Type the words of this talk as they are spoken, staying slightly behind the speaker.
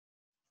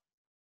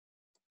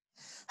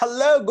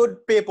Hello,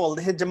 good people.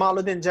 This is Jamal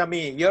Uddin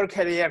Jamy, your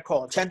career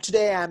coach, and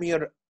today I'm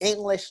your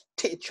English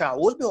teacher.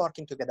 We'll be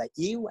working together.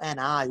 You and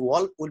I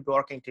will be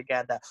working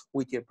together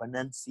with your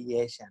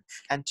pronunciation.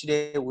 And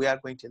today we are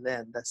going to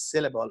learn the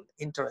syllable,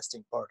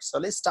 interesting part. So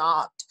let's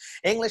start.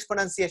 English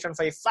pronunciation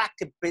for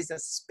effective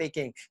business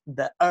speaking,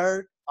 the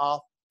art of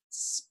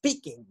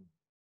speaking.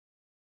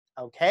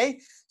 Okay,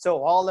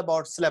 so all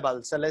about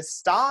syllables. So let's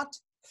start.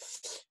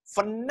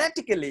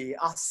 Phonetically,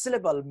 a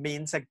syllable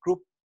means a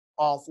group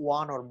of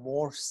one or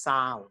more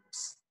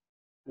sounds.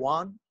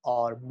 One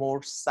or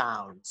more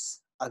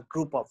sounds. A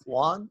group of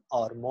one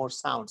or more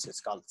sounds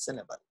is called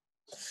syllable.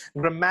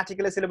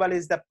 Grammatically, syllable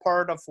is the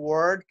part of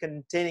word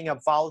containing a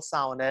vowel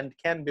sound and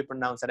can be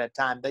pronounced at a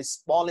time. The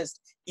smallest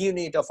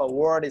unit of a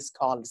word is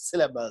called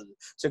syllable.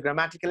 So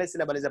grammatically,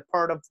 syllable is a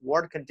part of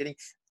word containing,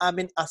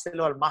 a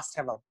syllable must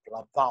have a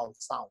vowel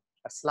sound.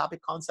 A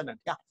syllabic consonant,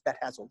 yeah, that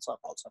has also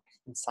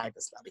inside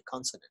the syllabic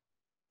consonant.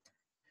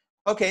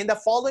 Okay, in the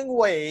following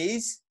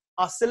ways,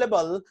 a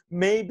syllable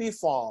may be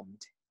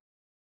formed.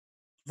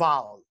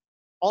 Vowel.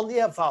 Only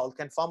a vowel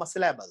can form a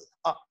syllable.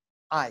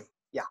 I,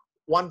 yeah,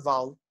 one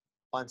vowel,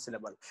 one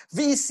syllable.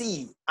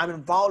 VC,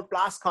 vowel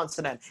plus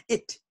consonant.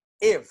 It,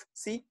 if,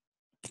 see?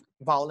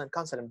 Vowel and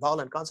consonant,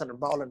 vowel and consonant,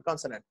 vowel and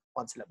consonant,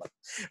 one syllable.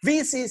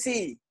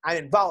 VCC,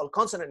 vowel,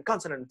 consonant,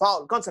 consonant,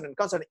 vowel, consonant,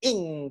 consonant,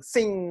 ing,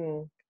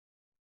 sing.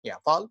 Yeah,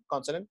 vowel,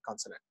 consonant,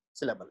 consonant,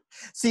 syllable.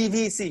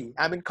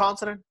 CVC,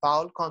 consonant,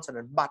 vowel,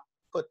 consonant, but,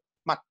 put,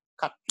 mut,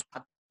 cut,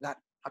 hut, that,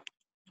 hut.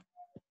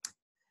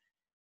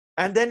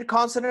 And then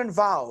consonant,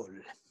 vowel.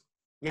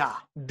 Yeah,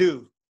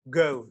 do,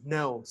 go,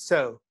 no,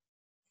 so.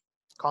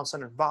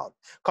 Consonant, vowel.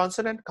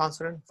 Consonant,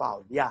 consonant,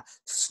 vowel. Yeah,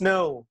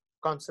 snow,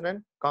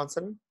 consonant,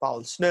 consonant,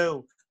 vowel.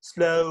 Snow,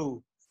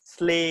 slow,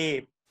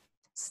 slave,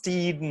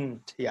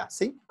 student. Yeah,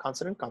 see,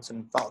 consonant,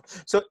 consonant, vowel.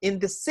 So in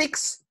the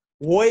 6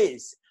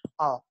 ways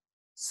a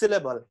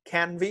syllable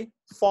can be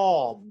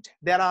formed.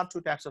 There are 2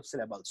 types of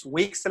syllables: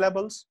 weak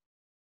syllables,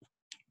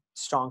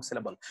 strong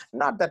syllable.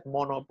 Not that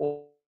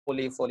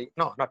fully,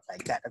 no, not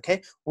like that.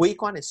 Okay,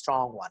 weak one is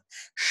strong one.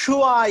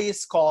 Shua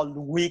is called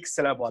weak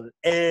syllable,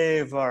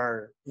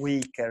 ever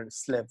weaker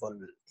syllable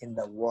in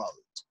the world.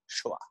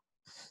 Shua.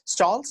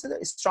 Strong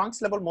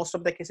syllable, most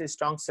of the cases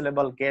strong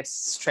syllable gets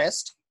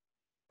stressed,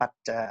 but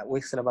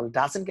weak syllable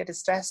doesn't get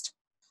stressed.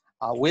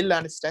 We'll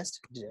learn stress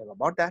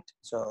about that.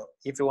 So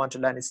if you want to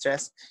learn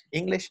stress,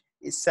 English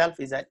itself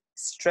is a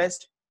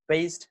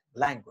stress-based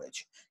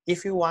language.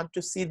 If you want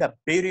to see the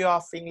beauty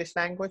of English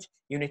language,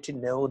 you need to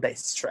know the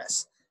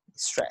stress.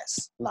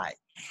 Like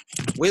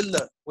we'll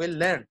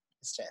learn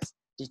stress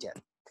detail.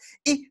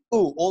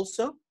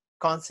 Also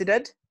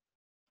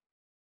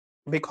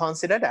be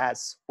considered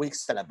as weak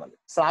syllable.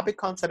 Syllabic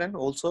consonant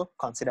also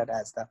considered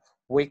as the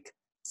weak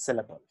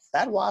syllable.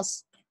 That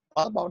was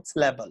all about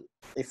syllable.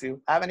 If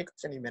you have any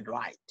question, you may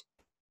write.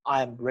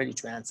 I am ready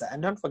to answer.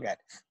 And don't forget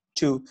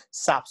to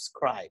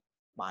subscribe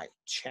my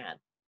channel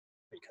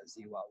because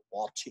you are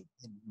watching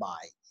in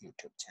my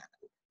YouTube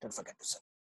channel. Don't forget to subscribe.